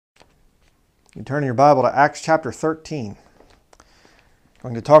You turn your Bible to Acts chapter 13. I'm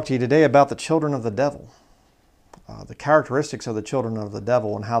going to talk to you today about the children of the devil, the characteristics of the children of the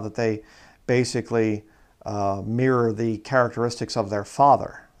devil, and how that they basically mirror the characteristics of their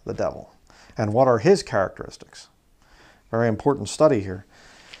father, the devil. And what are his characteristics? Very important study here.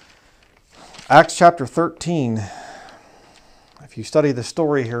 Acts chapter 13. If you study the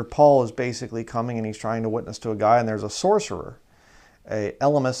story here, Paul is basically coming and he's trying to witness to a guy, and there's a sorcerer, a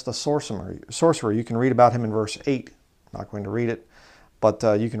Elymas the sorcerer. You can read about him in verse 8. I'm not going to read it, but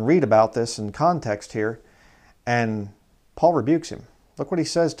you can read about this in context here. And Paul rebukes him. Look what he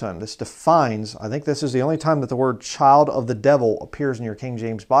says to him. This defines, I think this is the only time that the word child of the devil appears in your King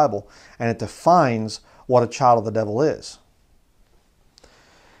James Bible, and it defines what a child of the devil is.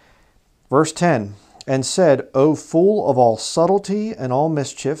 Verse 10, and said, O fool of all subtlety and all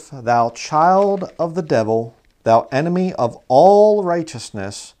mischief, thou child of the devil, thou enemy of all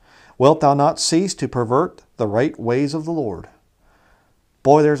righteousness, wilt thou not cease to pervert the right ways of the Lord?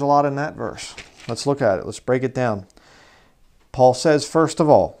 Boy, there's a lot in that verse. Let's look at it. Let's break it down. Paul says, first of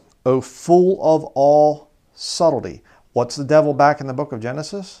all, O fool of all subtlety. What's the devil back in the book of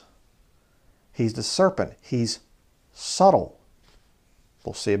Genesis? He's the serpent. He's subtle.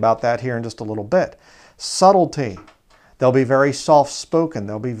 We'll see about that here in just a little bit. Subtlety. They'll be very soft-spoken.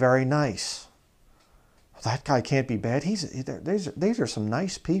 They'll be very nice. That guy can't be bad. These are some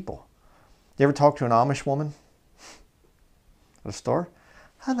nice people. You ever talk to an Amish woman at a store?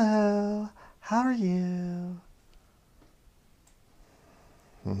 Hello, how are you?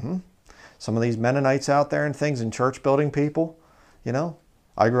 Some of these Mennonites out there and things, and church building people, you know.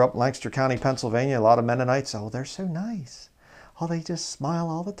 I grew up in Lancaster County, Pennsylvania. A lot of Mennonites, oh, they're so nice. Oh, they just smile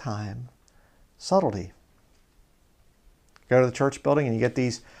all the time. Subtlety. Go to the church building and you get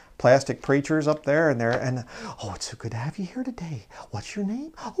these plastic preachers up there, and oh, it's so good to have you here today. What's your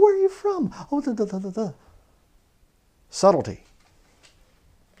name? Oh, where are you from? Oh, Subtlety.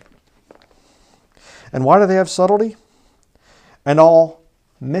 And why do they have subtlety? And all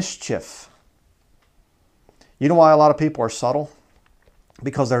mischief. You know why a lot of people are subtle?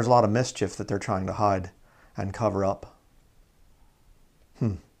 Because there's a lot of mischief that they're trying to hide and cover up.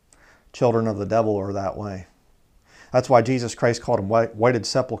 Children of the devil are that way. That's why Jesus Christ called them whited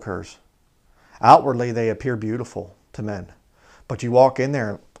sepulchres. Outwardly, they appear beautiful to men. But you walk in there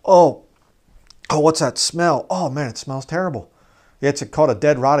and, oh, what's that smell? Oh, man, it smells terrible. It's called a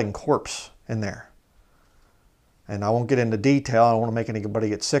dead, rotting corpse in there. And I won't get into detail. I don't want to make anybody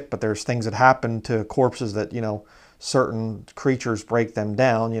get sick, but there's things that happen to corpses that, certain creatures break them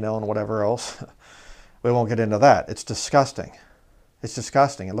down, and whatever else. We won't get into that. It's disgusting. It's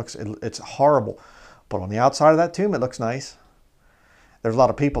disgusting. It's horrible. But on the outside of that tomb, it looks nice. There's a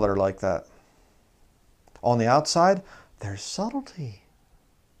lot of people that are like that. On the outside, there's subtlety.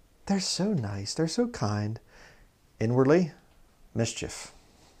 They're so nice. They're so kind. Inwardly, mischief.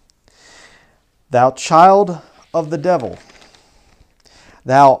 Thou child of the devil,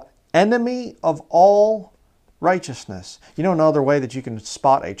 thou enemy of all righteousness. You know another way that you can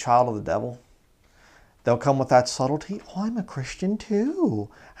spot a child of the devil? They'll come with that subtlety. Oh, I'm a Christian too.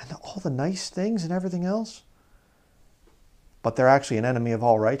 And all the nice things and everything else. But they're actually an enemy of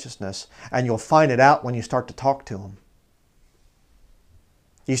all righteousness. And you'll find it out when you start to talk to them.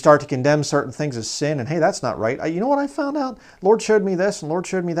 You start to condemn certain things as sin. And hey, that's not right. You know what I found out? Lord showed me this and Lord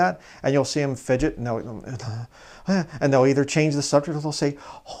showed me that. And you'll see them fidget. And they'll either change the subject or they'll say,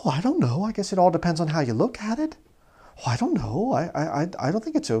 oh, I don't know. I guess it all depends on how you look at it. Oh, I don't know. I don't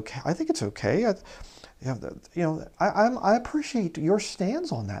think it's okay. I think it's okay. I appreciate your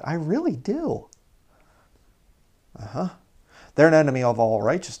stance on that. I really do. They're an enemy of all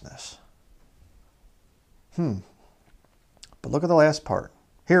righteousness. But look at the last part.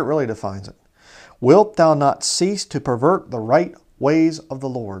 Here it really defines it. Wilt thou not cease to pervert the right ways of the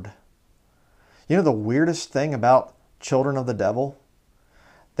Lord? You know the weirdest thing about children of the devil?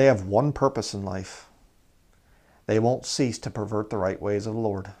 They have one purpose in life. They won't cease to pervert the right ways of the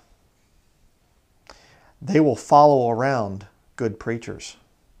Lord. They will follow around good preachers.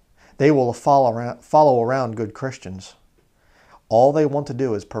 They will follow around good Christians. All they want to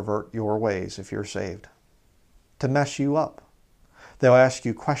do is pervert your ways if you're saved, to mess you up. They'll ask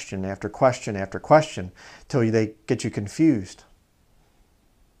you question after question after question till they get you confused.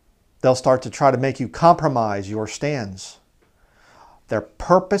 They'll start to try to make you compromise your stands. Their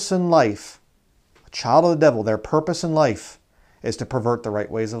purpose in life, a child of the devil, their purpose in life is to pervert the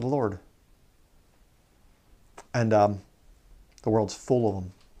right ways of the Lord. And the world's full of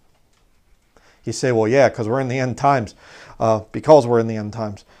them. You say, well, yeah, because we're in the end times. Because we're in the end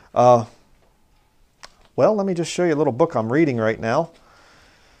times. Well, let me just show you a little book I'm reading right now.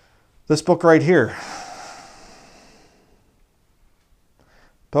 This book right here,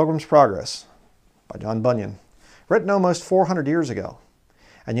 Pilgrim's Progress by John Bunyan, written almost 400 years ago.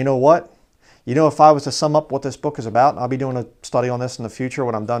 And you know what? You know, if I was to sum up what this book is about, and I'll be doing a study on this in the future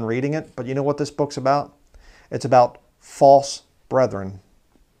when I'm done reading it, but you know what this book's about? It's about false brethren.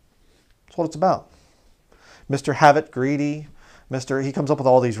 That's what it's about. Mr. Have-it, greedy. He comes up with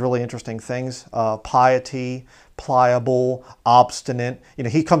all these really interesting things. Piety, pliable, obstinate. You know,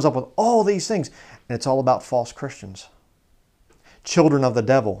 he comes up with all these things. And it's all about false Christians. Children of the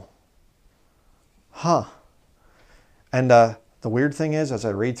devil. Huh. And the weird thing is, as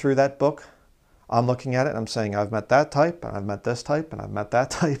I read through that book, I'm looking at it and I'm saying, I've met that type, and I've met this type, and I've met that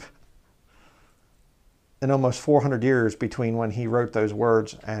type. In almost 400 years between when he wrote those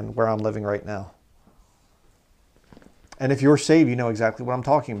words and where I'm living right now. And if you're saved, you know exactly what I'm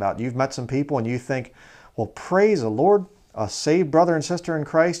talking about. You've met some people and you think, well, praise the Lord, a saved brother and sister in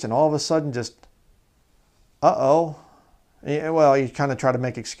Christ, and all of a sudden just, uh-oh. Well, you kind of try to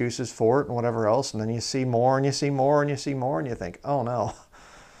make excuses for it and whatever else, and then you see more and you see more and you see more, and you think, oh no.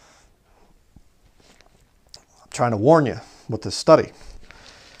 I'm trying to warn you with this study.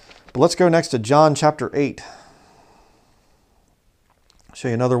 But let's go next to John chapter 8. I'll show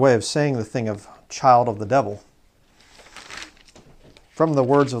you another way of saying the thing of child of the devil from the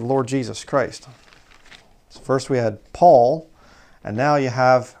words of the Lord Jesus Christ. So first we had Paul, and now you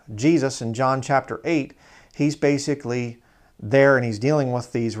have Jesus in John chapter 8. He's basically there and he's dealing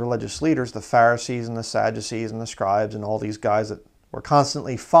with these religious leaders, the Pharisees and the Sadducees and the scribes and all these guys that were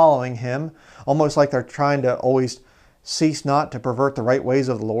constantly following him, almost like they're trying to always cease not to pervert the right ways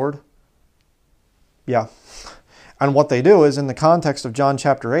of the Lord. Yeah. And what they do is, in the context of John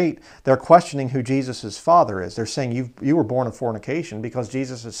chapter 8, they're questioning who Jesus' father is. They're saying, you were born of fornication, because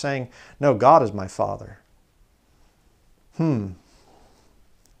Jesus is saying, no, God is my father. But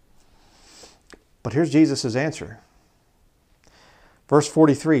here's Jesus' answer. Verse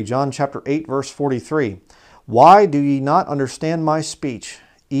 43, John chapter 8, verse 43. Why do ye not understand my speech,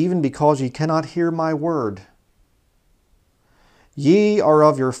 even because ye cannot hear my word? Ye are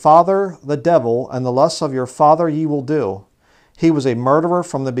of your father the devil, and the lusts of your father ye will do. He was a murderer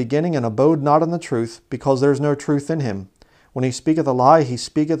from the beginning, and abode not in the truth, because there is no truth in him. When he speaketh a lie, he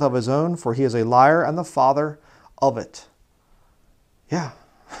speaketh of his own, for he is a liar and the father of it. Yeah.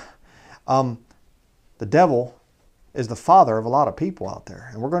 The devil is the father of a lot of people out there.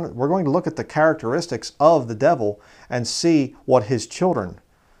 And we're going to look at the characteristics of the devil and see what his children,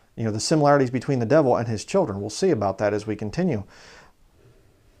 the similarities between the devil and his children. We'll see about that as we continue.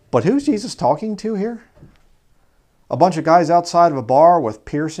 But who's Jesus talking to here? A bunch of guys outside of a bar with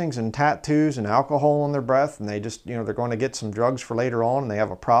piercings and tattoos and alcohol on their breath, and they just, they're going to get some drugs for later on, and they have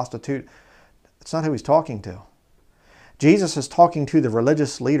a prostitute. That's not who he's talking to. Jesus is talking to the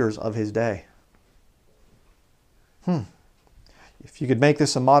religious leaders of his day. If you could make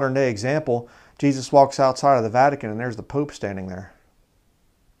this a modern day example, Jesus walks outside of the Vatican and there's the Pope standing there.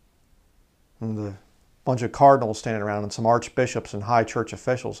 And a bunch of cardinals standing around and some archbishops and high church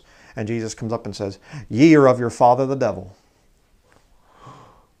officials. And Jesus comes up and says, ye are of your father the devil.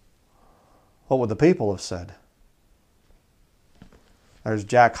 What would the people have said? There's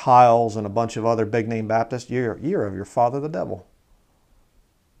Jack Hyles and a bunch of other big name Baptists. You're of your father the devil.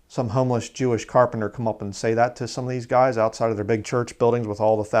 Some homeless Jewish carpenter come up and say that to some of these guys outside of their big church buildings with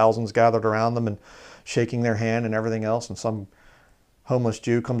all the thousands gathered around them and shaking their hand and everything else. And some homeless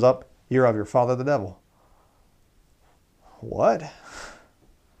Jew comes up, you're of your father the devil. What?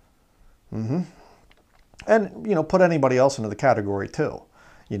 And, put anybody else into the category too.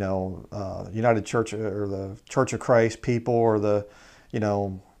 United Church or the Church of Christ people, or the,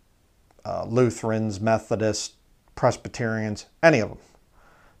 Lutherans, Methodists, Presbyterians, any of them.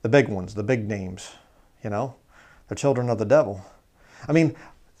 The big ones, the big names, they're children of the devil. I mean,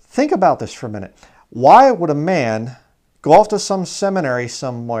 think about this for a minute. Why would a man go off to some seminary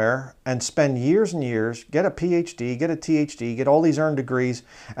somewhere and spend years and years, get a PhD, get a THD, get all these earned degrees,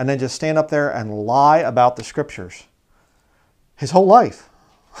 and then just stand up there and lie about the scriptures his whole life?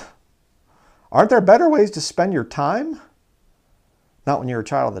 Aren't there better ways to spend your time? Not when you're a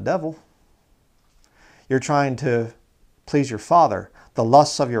child of the devil. You're trying to please your father. The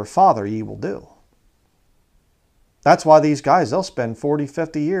lusts of your father ye will do. That's why these guys, they'll spend 40,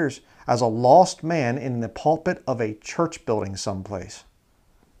 50 years as a lost man in the pulpit of a church building someplace.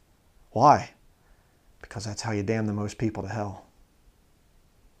 Why? Because that's how you damn the most people to hell.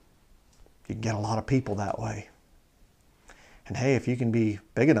 You can get a lot of people that way. And hey, if you can be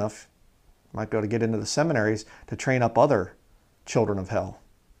big enough, you might be able to get into the seminaries to train up other children of hell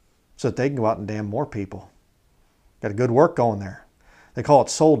so that they can go out and damn more people. Got a good work going there. They call it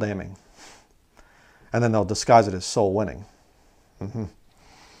soul damning. And then they'll disguise it as soul winning.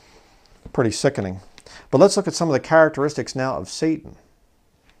 Pretty sickening. But let's look at some of the characteristics now of Satan.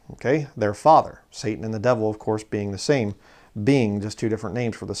 Okay, their father. Satan and the devil, of course, being the same being, just two different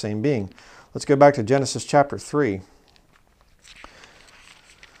names for the same being. Let's go back to Genesis chapter 3.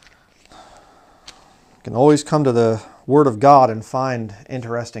 You can always come to the Word of God and find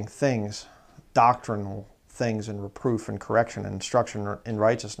interesting things, doctrinal things, and reproof and correction and instruction in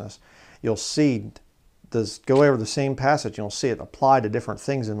righteousness. You'll see this, go over the same passage, you'll see it applied to different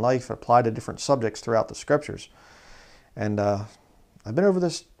things in life, applied to different subjects throughout the Scriptures. And I've been over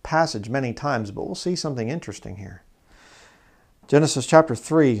this passage many times, but we'll see something interesting here. Genesis chapter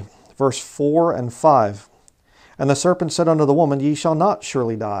 3, verse 4 and 5. And the serpent said unto the woman, Ye shall not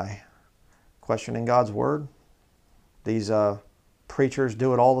surely die. Questioning God's word. These preachers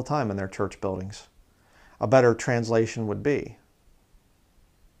do it all the time in their church buildings. A better translation would be,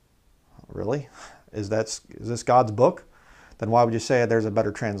 really? Is this God's book? Then why would you say there's a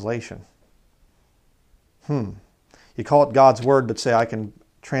better translation? You call it God's word, but say I can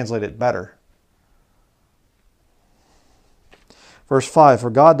translate it better. Verse 5, For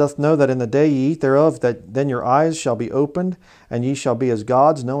God doth know that in the day ye eat thereof, that then your eyes shall be opened, and ye shall be as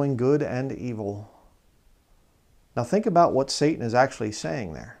gods, knowing good and evil. Now think about what Satan is actually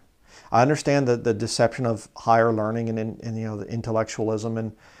saying there. I understand the deception of higher learning and the intellectualism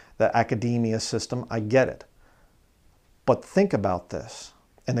and the academia system. I get it. But think about this.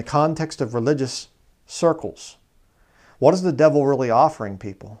 In the context of religious circles, what is the devil really offering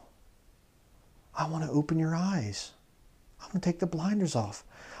people? I want to open your eyes. I want to take the blinders off.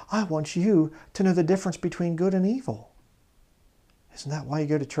 I want you to know the difference between good and evil. Isn't that why you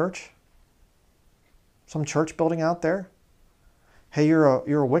go to church? Some church building out there? Hey, you're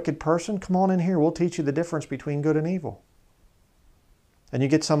a wicked person? Come on in here. We'll teach you the difference between good and evil. And you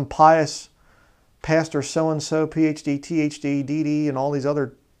get some pious pastor so-and-so, PhD, THD, DD, and all these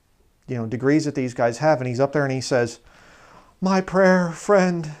other degrees that these guys have. And he's up there and he says, my prayer,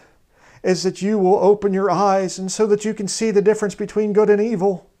 friend, is that you will open your eyes and so that you can see the difference between good and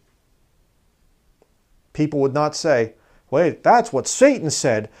evil. People would not say, wait, that's what Satan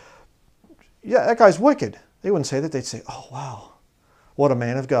said. Yeah, that guy's wicked. They wouldn't say that. They'd say, oh, wow, what a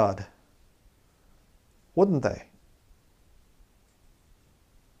man of God. Wouldn't they?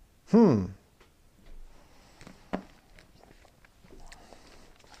 Go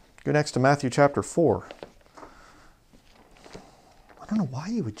next to Matthew chapter 4. I don't know why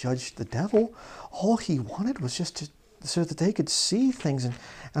you would judge the devil. All he wanted was just so that they could see things and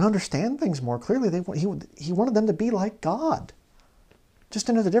understand things more clearly. He wanted them to be like God. Just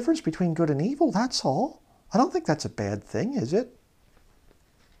to know the difference between good and evil, that's all. I don't think that's a bad thing, is it?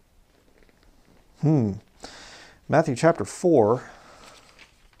 Matthew chapter 4,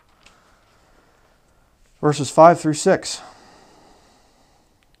 verses 5 through 6.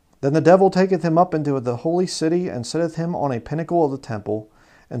 Then the devil taketh him up into the holy city, and setteth him on a pinnacle of the temple,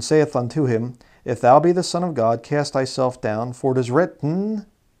 and saith unto him, If thou be the Son of God, cast thyself down, for it is written,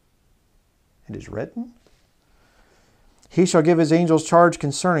 He shall give his angels charge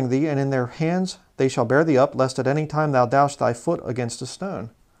concerning thee, and in their hands they shall bear thee up, lest at any time thou dash thy foot against a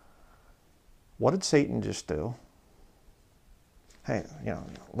stone. What did Satan just do? Hey,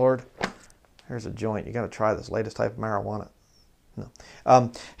 Lord, here's a joint. You got to try this latest type of marijuana.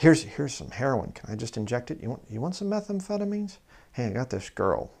 No. Here's some heroin. Can I just inject it? You want some methamphetamines? Hey, I got this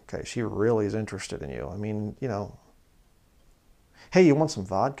girl. Okay, she really is interested in you. I mean, Hey, you want some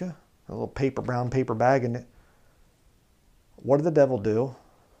vodka? A little brown paper bag in it. What did the devil do?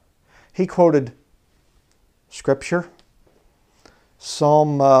 He quoted Scripture.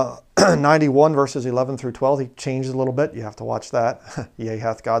 Psalm 91 verses 11 through 12. He changed it a little bit. You have to watch that. Yea,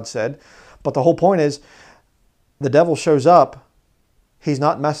 hath God said. But the whole point is, the devil shows up. He's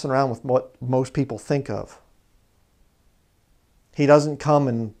not messing around with what most people think of. He doesn't come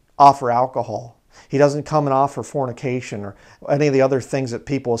and offer alcohol. He doesn't come and offer fornication or any of the other things that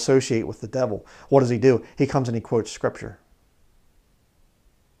people associate with the devil. What does he do? He comes and he quotes Scripture.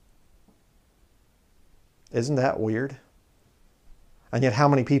 Isn't that weird? And yet how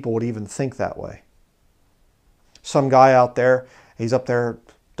many people would even think that way? Some guy out there, he's up there,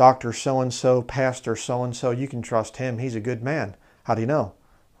 Dr. so-and-so, Pastor so-and-so, you can trust him. He's a good man. How do you know?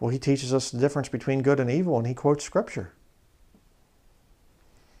 Well, he teaches us the difference between good and evil, and he quotes Scripture.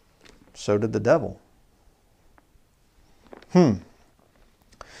 So did the devil.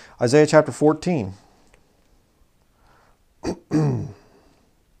 Isaiah chapter 14.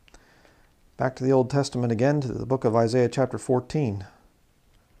 Back to the Old Testament again, to the book of Isaiah chapter 14.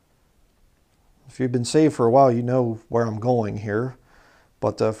 If you've been saved for a while, you know where I'm going here.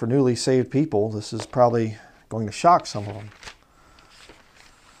 But for newly saved people, this is probably going to shock some of them.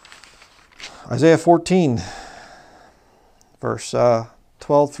 Isaiah 14, verse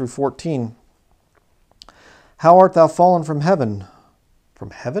 12 through 14. How art thou fallen from heaven?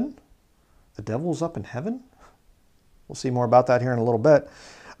 From heaven? The devil's up in heaven? We'll see more about that here in a little bit.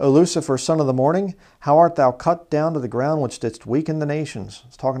 O Lucifer, son of the morning, how art thou cut down to the ground, which didst weaken the nations?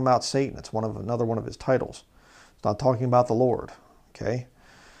 It's talking about Satan. It's another one of his titles. It's not talking about the Lord. Okay?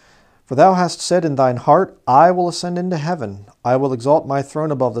 For thou hast said in thine heart, I will ascend into heaven. I will exalt my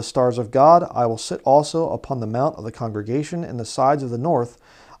throne above the stars of God. I will sit also upon the mount of the congregation in the sides of the north.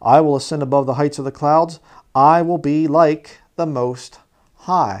 I will ascend above the heights of the clouds. I will be like the Most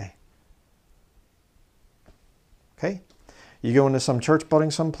High. Okay? You go into some church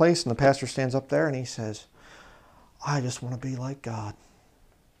building someplace and the pastor stands up there and he says, I just want to be like God.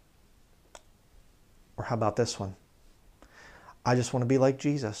 Or how about this one? I just want to be like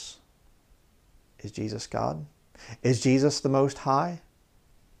Jesus. Is Jesus God? Is Jesus the Most High?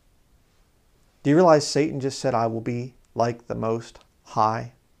 Do you realize Satan just said, I will be like the Most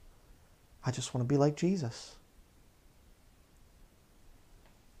High? I just want to be like Jesus.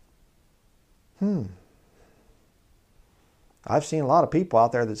 I've seen a lot of people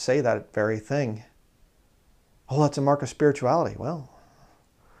out there that say that very thing. Oh, that's a mark of spirituality. Well,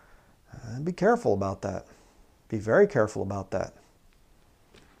 be careful about that. Be very careful about that.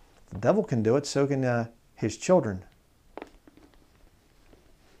 The devil can do it, so can his children.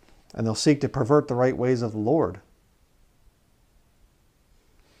 And they'll seek to pervert the right ways of the Lord.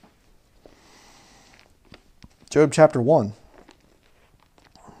 Job chapter 1.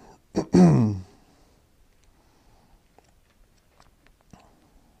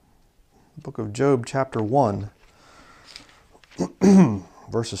 Book of Job chapter 1,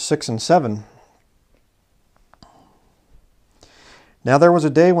 verses 6 and 7. Now there was a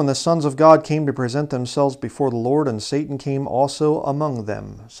day when the sons of God came to present themselves before the Lord, and Satan came also among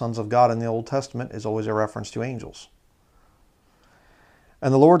them. Sons of God in the Old Testament is always a reference to angels.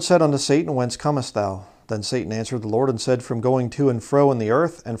 And the Lord said unto Satan, Whence comest thou? Then Satan answered the Lord and said, From going to and fro in the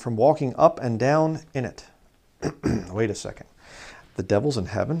earth, and from walking up and down in it. Wait a second. The devil's in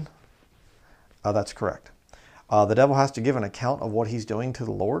heaven? That's correct. The devil has to give an account of what he's doing to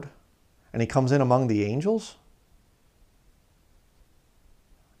the Lord, and he comes in among the angels?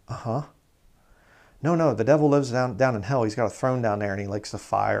 No, the devil lives down in hell. He's got a throne down there, and he likes the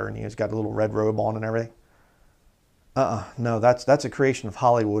fire, and he's got a little red robe on and everything. No, that's a creation of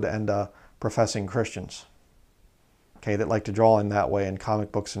Hollywood and professing Christians. Okay, that like to draw in that way in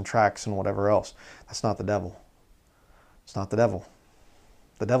comic books and tracts and whatever else. That's not the devil. It's not the devil.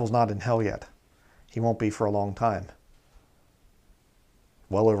 The devil's not in hell yet. He won't be for a long time.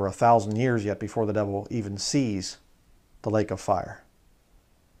 Well over 1,000 years yet before the devil even sees the lake of fire.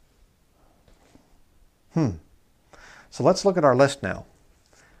 So let's look at our list now.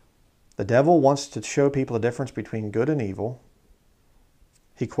 The devil wants to show people the difference between good and evil.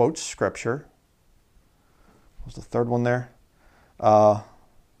 He quotes Scripture. What was the third one there?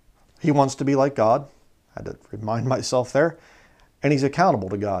 He wants to be like God. I had to remind myself there. And he's accountable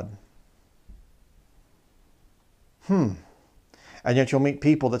to God. And yet you'll meet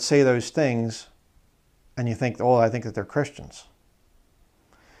people that say those things and you think, oh, I think that they're Christians.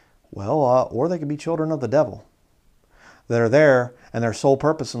 Well, or they could be children of the devil that are there, and their sole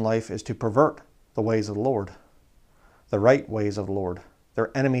purpose in life is to pervert the ways of the Lord, the right ways of the Lord.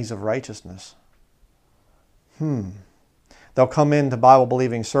 They're enemies of righteousness. They'll come into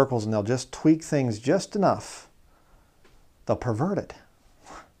Bible-believing circles and they'll just tweak things just enough. They'll pervert it.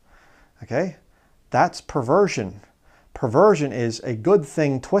 Okay? That's perversion. Perversion is a good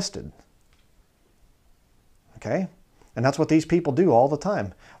thing twisted. Okay? And that's what these people do all the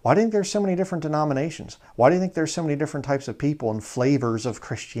time. Why do you think there's so many different denominations? Why do you think there's so many different types of people and flavors of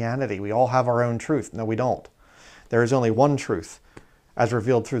Christianity? We all have our own truth. No, we don't. There is only one truth as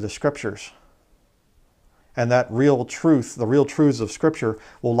revealed through the Scriptures. And that real truth, the real truths of Scripture,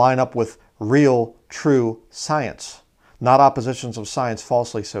 will line up with real, true science, not oppositions of science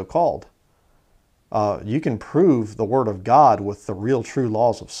falsely so called. You can prove the Word of God with the real, true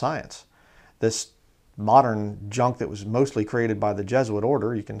laws of science. This modern junk that was mostly created by the Jesuit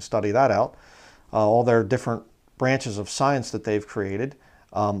order, you can study that out. All their different branches of science that they've created,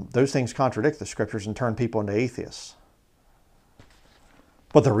 those things contradict the Scriptures and turn people into atheists.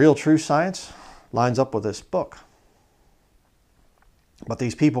 But the real true science lines up with this book. But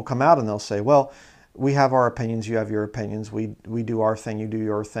these people come out and they'll say, well, we have our opinions, you have your opinions, we do our thing, you do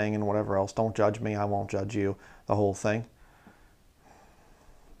your thing, and whatever else. Don't judge me, I won't judge you, the whole thing.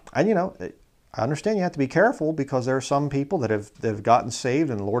 And you know, I understand you have to be careful because there are some people that have gotten saved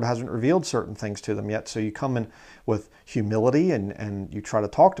and the Lord hasn't revealed certain things to them yet. So you come in with humility and you try to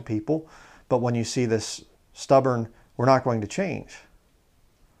talk to people. But when you see this stubborn, we're not going to change.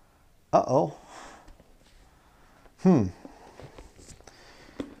 Uh-oh. Go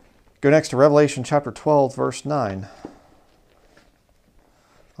next to Revelation chapter 12, verse 9.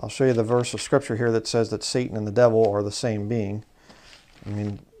 I'll show you the verse of scripture here that says that Satan and the devil are the same being. I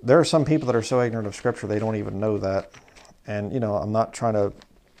mean, there are some people that are so ignorant of scripture they don't even know that. And, I'm not trying to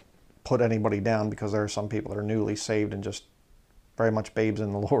put anybody down because there are some people that are newly saved and just very much babes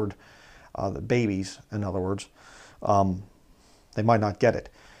in the Lord. The babies, in other words. They might not get it.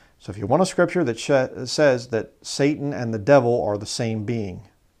 So if you want a scripture that says that Satan and the devil are the same being,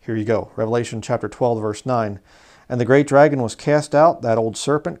 here you go. Revelation chapter 12, verse 9. And the great dragon was cast out, that old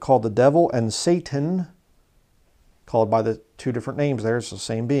serpent called the devil and Satan, called by the two different names there, it's the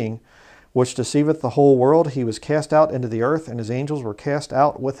same being, which deceiveth the whole world. He was cast out into the earth, and his angels were cast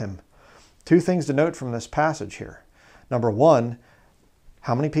out with him. Two things to note from this passage here. Number one,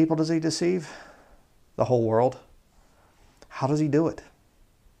 how many people does he deceive? The whole world. How does he do it?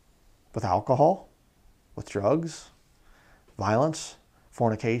 With alcohol? With drugs? Violence?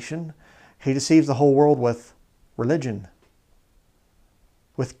 Fornication? He deceives the whole world with religion.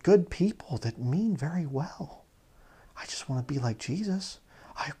 With good people that mean very well. I just want to be like Jesus.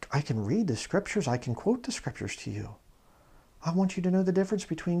 I can read the scriptures. I can quote the scriptures to you. I want you to know the difference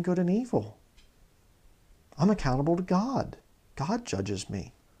between good and evil. I'm accountable to God. God judges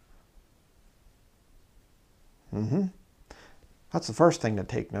me. That's the first thing to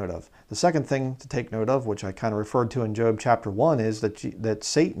take note of. The second thing to take note of, which I kind of referred to in Job chapter 1, is that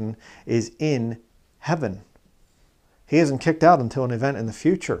Satan is in heaven. He isn't kicked out until an event in the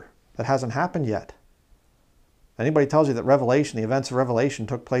future that hasn't happened yet. Anybody tells you that Revelation, the events of Revelation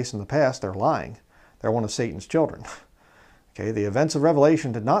took place in the past, they're lying. They're one of Satan's children. Okay, the events of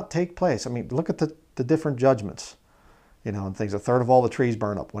Revelation did not take place. I mean, look at the different judgments, and things. A third of all the trees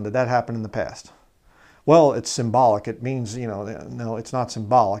burn up. When did that happen in the past? Well, it's symbolic. It means, no, it's not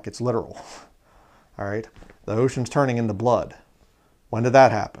symbolic. It's literal. All right. The ocean's turning into blood. When did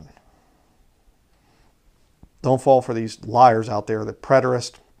that happen? Don't fall for these liars out there that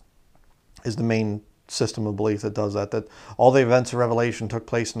preterist is the main system of belief that does that. That all the events of Revelation took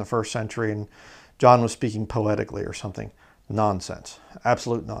place in the first century and John was speaking poetically or something. Nonsense.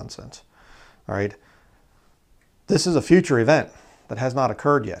 Absolute nonsense. All right. This is a future event that has not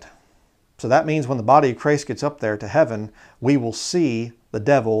occurred yet. So that means when the body of Christ gets up there to heaven, we will see the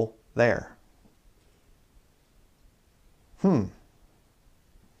devil there. But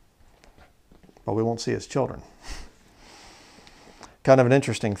we won't see his children. Kind of an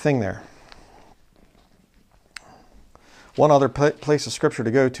interesting thing there. One other place of scripture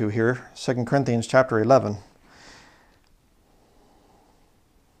to go to here, 2 Corinthians chapter 11.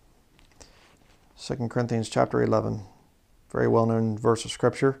 2 Corinthians chapter 11. Very well-known verse of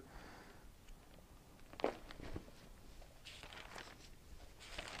scripture.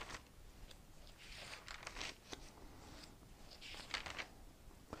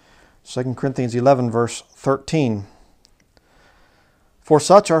 Second Corinthians 11, verse 13. For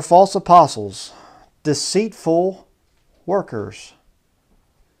such are false apostles, deceitful workers,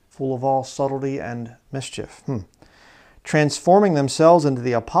 full of all subtlety and mischief, transforming themselves into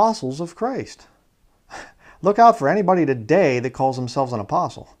the apostles of Christ. Look out for anybody today that calls themselves an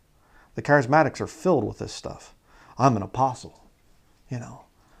apostle. The charismatics are filled with this stuff. I'm an apostle.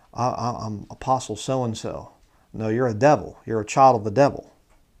 I'm apostle so-and-so. No, you're a devil. You're a child of the devil.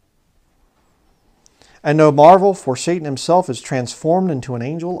 And no marvel, for Satan himself is transformed into an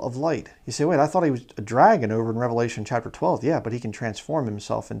angel of light. You say, wait, I thought he was a dragon over in Revelation chapter 12. Yeah, but he can transform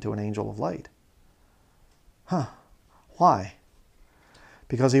himself into an angel of light. Why?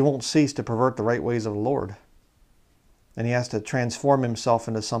 Because he won't cease to pervert the right ways of the Lord. And he has to transform himself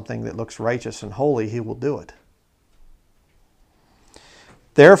into something that looks righteous and holy. He will do it.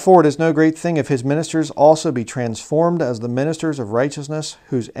 Therefore it is no great thing if his ministers also be transformed as the ministers of righteousness,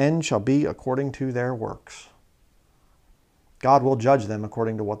 whose end shall be according to their works. God will judge them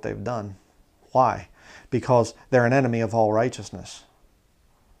according to what they've done. Why? Because they're an enemy of all righteousness.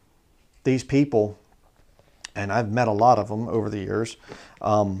 These people, and I've met a lot of them over the years,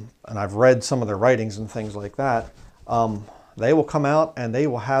 and I've read some of their writings and things like that, they will come out and they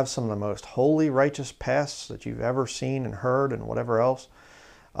will have some of the most holy, righteous pasts that you've ever seen and heard and whatever else.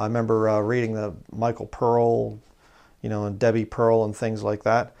 I remember reading the Michael Pearl, and Debbie Pearl and things like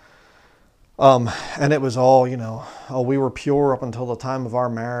that. And it was all, oh, we were pure up until the time of our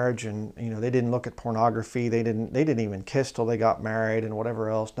marriage, and they didn't look at pornography, they didn't even kiss till they got married, and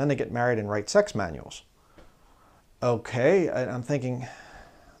whatever else. Then they get married and write sex manuals. Okay, I'm thinking,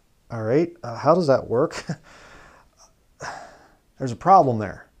 all right, how does that work? There's a problem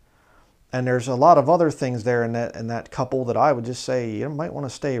there, and there's a lot of other things there in that couple that I would just say you might want to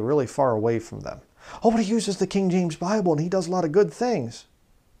stay really far away from them. Oh, but he uses the King James Bible and he does a lot of good things.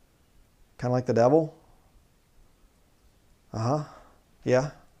 Kind of like the devil?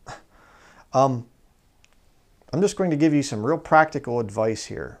 Yeah. I'm just going to give you some real practical advice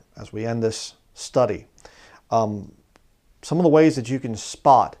here as we end this study. Some of the ways that you can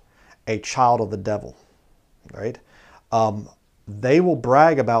spot a child of the devil, right? They will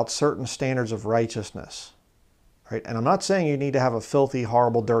brag about certain standards of righteousness, right? And I'm not saying you need to have a filthy,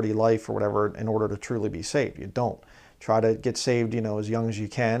 horrible, dirty life or whatever in order to truly be saved. You don't. Try to get saved, as young as you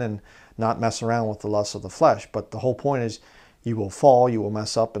can and not mess around with the lusts of the flesh. But the whole point is you will fall, you will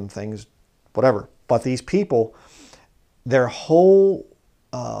mess up and things, whatever. But these people, their whole,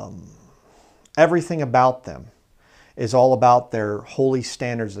 everything about them is all about their holy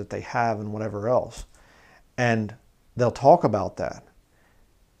standards that they have and whatever else. And they'll talk about that.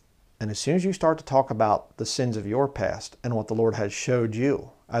 And as soon as you start to talk about the sins of your past and what the Lord has showed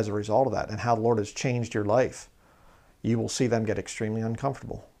you as a result of that and how the Lord has changed your life, you will see them get extremely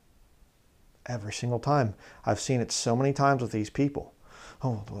uncomfortable. Every single time. I've seen it so many times with these people.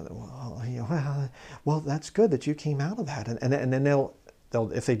 Oh, well, that's good that you came out of that. And then they'll,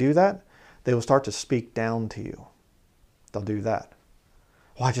 if they do that, they will start to speak down to you. They'll do that.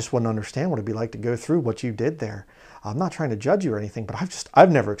 Well, I just wouldn't understand what it'd be like to go through what you did there. I'm not trying to judge you or anything, but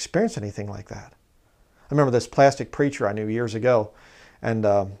I've never experienced anything like that. I remember this plastic preacher I knew years ago, and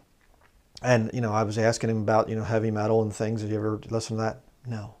I was asking him about, heavy metal and things. Did you ever listen to that?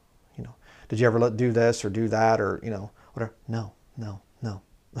 No. Did you ever do this or do that or, whatever? No.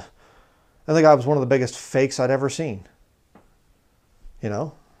 I think I was one of the biggest fakes I'd ever seen.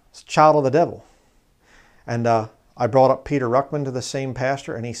 It's a child of the devil. And I brought up Peter Ruckman to the same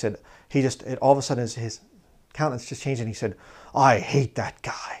pastor, and he said, all of a sudden his countenance just changed, and he said, I hate that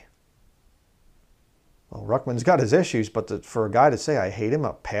guy. Well, Ruckman's got his issues, but for a guy to say I hate him,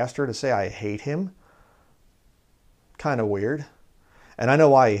 a pastor to say I hate him, kind of weird. And I know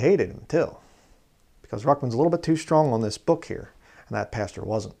why he hated him too. Because Ruckman's a little bit too strong on this book here, and that pastor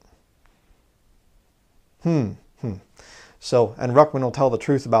wasn't. So, and Ruckman will tell the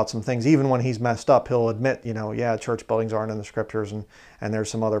truth about some things. Even when he's messed up, he'll admit, yeah, church buildings aren't in the scriptures, and there's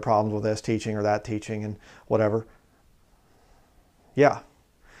some other problems with this teaching or that teaching and whatever. Yeah,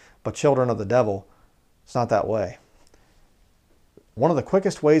 but children of the devil, it's not that way. One of the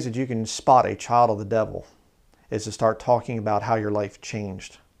quickest ways that you can spot a child of the devil is to start talking about how your life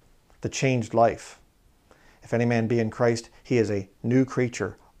changed. The changed life. If any man be in Christ, he is a new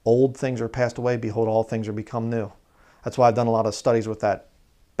creature. Old things are passed away. Behold, all things are become new. That's why I've done a lot of studies with that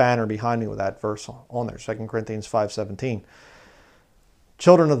banner behind me with that verse on there, 2 Corinthians 5:17.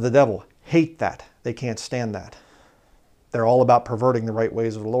 Children of the devil hate that. They can't stand that. They're all about perverting the right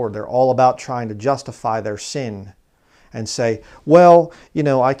ways of the Lord. They're all about trying to justify their sin and say, well,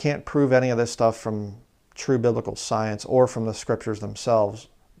 I can't prove any of this stuff from true biblical science or from the scriptures themselves,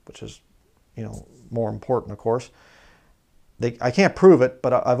 which is, more important, of course. I can't prove it,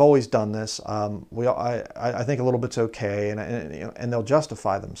 but I've always done this. I think a little bit's okay, and they'll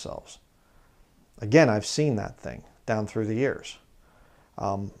justify themselves. Again, I've seen that thing down through the years.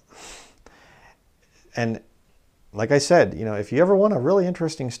 And like I said, if you ever want a really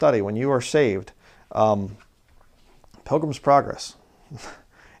interesting study when you are saved, Pilgrim's Progress.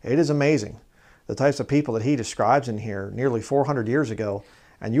 It is amazing. The types of people that he describes in here nearly 400 years ago,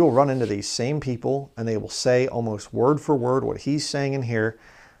 and you will run into these same people and they will say almost word for word what he's saying in here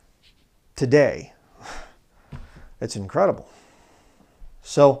today. It's incredible.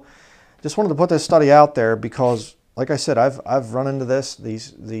 So just wanted to put this study out there because, like I said, I've run into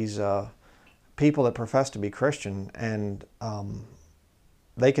these people that profess to be Christian, and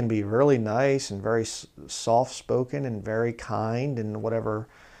they can be really nice and very soft-spoken and very kind and whatever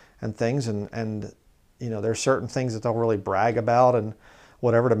and things, and there's certain things that they'll really brag about and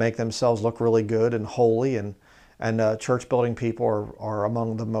whatever to make themselves look really good and holy, and church building people are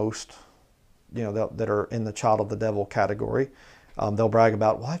among the most, that are in the child of the devil category. They'll brag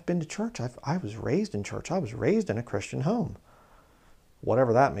about, well, I've been to church. I was raised in church. I was raised in a Christian home.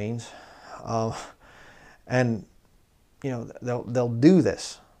 Whatever that means. And, they'll do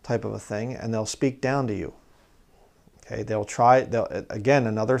this type of a thing, and they'll speak down to you. Okay, again,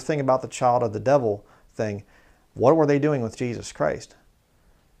 another thing about the child of the devil thing, what were they doing with Jesus Christ?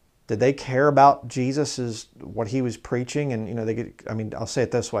 Did they care about Jesus, what he was preaching? And, you know, I mean, I'll say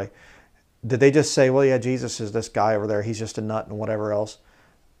it this way. Did they just say, well, yeah, Jesus is this guy over there. He's just a nut and whatever else.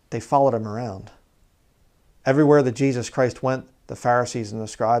 They followed him around. Everywhere that Jesus Christ went, the Pharisees and the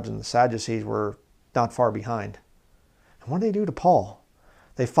scribes and the Sadducees were not far behind. And what did they do to Paul?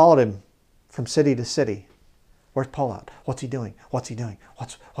 They followed him from city to city. Where's Paul at? What's he doing? What's he doing?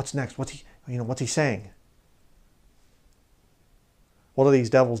 What's next? What's he saying? What do these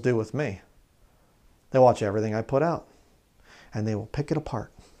devils do with me? They watch everything I put out, and they will pick it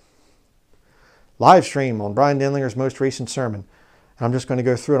apart. Live stream on Brian Denlinger's most recent sermon. And I'm just going to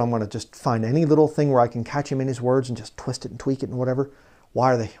go through it. I'm going to just find any little thing where I can catch him in his words and just twist it and tweak it and whatever.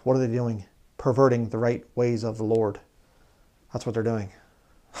 What are they doing? Perverting the right ways of the Lord. That's what they're doing.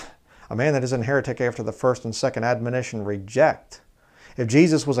 A man that is a heretic after the first and second admonition, reject. If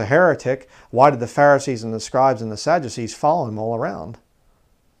Jesus was a heretic, why did the Pharisees and the scribes and the Sadducees follow him all around?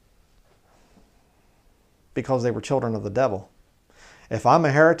 Because they were children of the devil. If I'm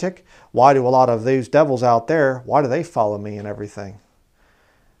a heretic, why do a lot of these devils out there, why do they follow me and everything?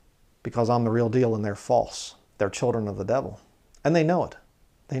 Because I'm the real deal and they're false. They're children of the devil. And they know it.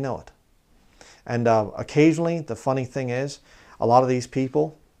 They know it. And occasionally, the funny thing is, a lot of these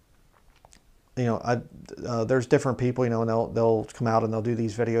people, you know, there's different people, you know, and they'll come out and they'll do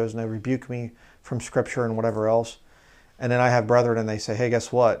these videos and they rebuke me from Scripture and whatever else. And then I have brethren and they say, hey,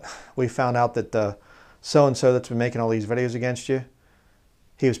 guess what? We found out that so-and-so that's been making all these videos against you,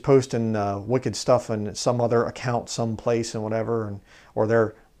 he was posting wicked stuff in some other account someplace and whatever, or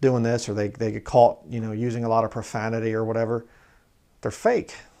they're doing this, or they get caught, you know, using a lot of profanity or whatever. They're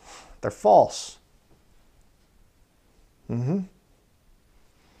fake. They're false.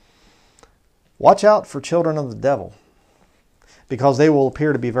 Watch out for children of the devil, because they will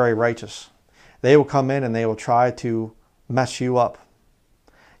appear to be very righteous. They will come in and they will try to mess you up.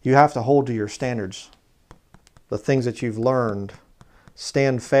 You have to hold to your standards, the things that you've learned.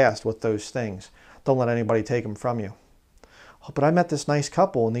 Stand fast with those things. Don't let anybody take them from you. Oh, but I met this nice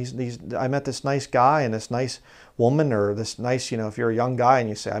couple, and I met this nice guy and this nice woman, or this nice, you know, if you're a young guy and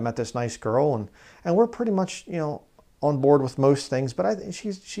you say, I met this nice girl, and we're pretty much, you know, on board with most things, but I think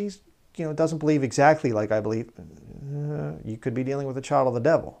she's you know, doesn't believe exactly like I believe. You could be dealing with a child of the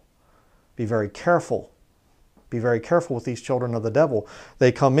devil. Be very careful. Be very careful with these children of the devil.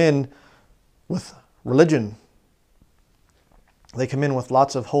 They come in with religion. They come in with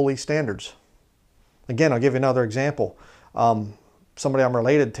lots of holy standards. Again, I'll give you another example. Somebody I'm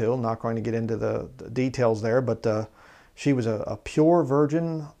related to, I'm not going to get into the details there, but she was a pure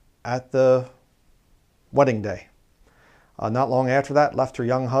virgin at the wedding day. Not long after that, left her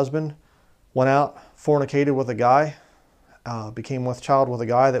young husband, went out, fornicated with a guy, became with child with a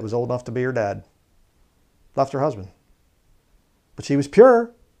guy that was old enough to be her dad. Left her husband. But she was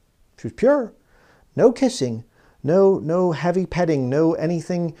pure. She was pure. No kissing, no heavy petting, no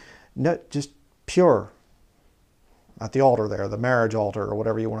anything, no, just pure. At the altar there, the marriage altar, or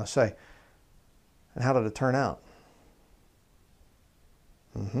whatever you want to say. And how did it turn out?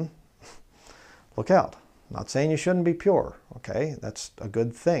 Look out. I'm not saying you shouldn't be pure, okay? That's a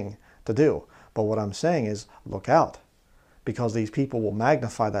good thing to do. But what I'm saying is, look out. Because these people will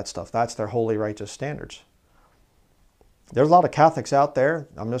magnify that stuff. That's their holy, righteous standards. There's a lot of Catholics out there,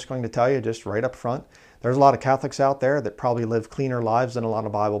 I'm just going to tell you just right up front, there's a lot of Catholics out there that probably live cleaner lives than a lot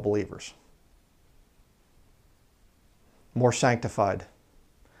of Bible believers. More sanctified,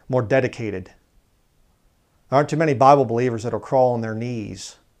 more dedicated. There aren't too many Bible believers that will crawl on their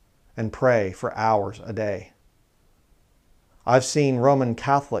knees and pray for hours a day. I've seen Roman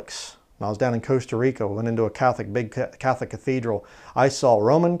Catholics. When I was down in Costa Rica, went into a big Catholic cathedral. I saw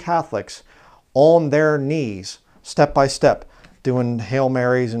Roman Catholics on their knees, step by step, doing Hail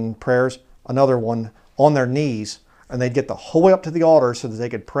Marys and prayers. Another one on their knees, and they'd get the whole way up to the altar so that they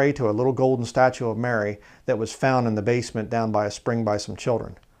could pray to a little golden statue of Mary that was found in the basement down by a spring by some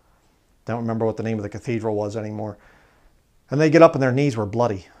children. Don't remember what the name of the cathedral was anymore. And they get up and their knees were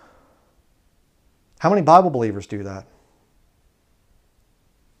bloody. How many Bible believers do that?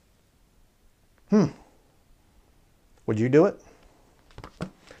 Would you do it? Do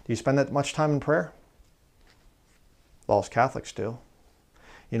you spend that much time in prayer? Lost Catholics do.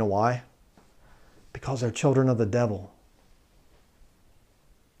 You know why? Because they're children of the devil.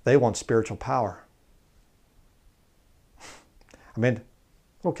 They want spiritual power. I mean, a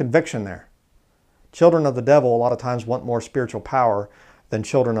little conviction there. Children of the devil a lot of times want more spiritual power than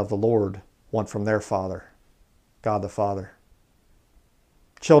children of the Lord want from their Father, God the Father.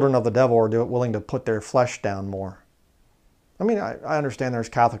 Children of the devil are willing to put their flesh down more. I mean, I understand there's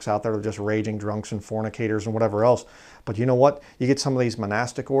Catholics out there that are just raging drunks and fornicators and whatever else. But you know what? You get some of these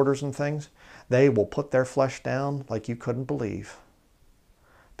monastic orders and things, they will put their flesh down like you couldn't believe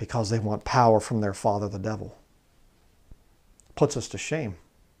because they want power from their father, the devil. Puts us to shame.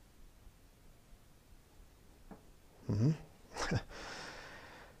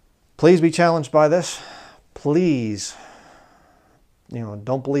 Please be challenged by this. Please,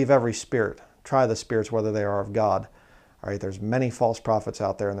 don't believe every spirit. Try the spirits whether they are of God. All right, there's many false prophets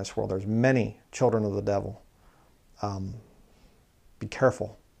out there in this world. There's many children of the devil. Be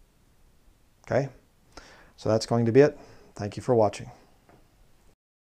careful. Okay? So that's going to be it. Thank you for watching.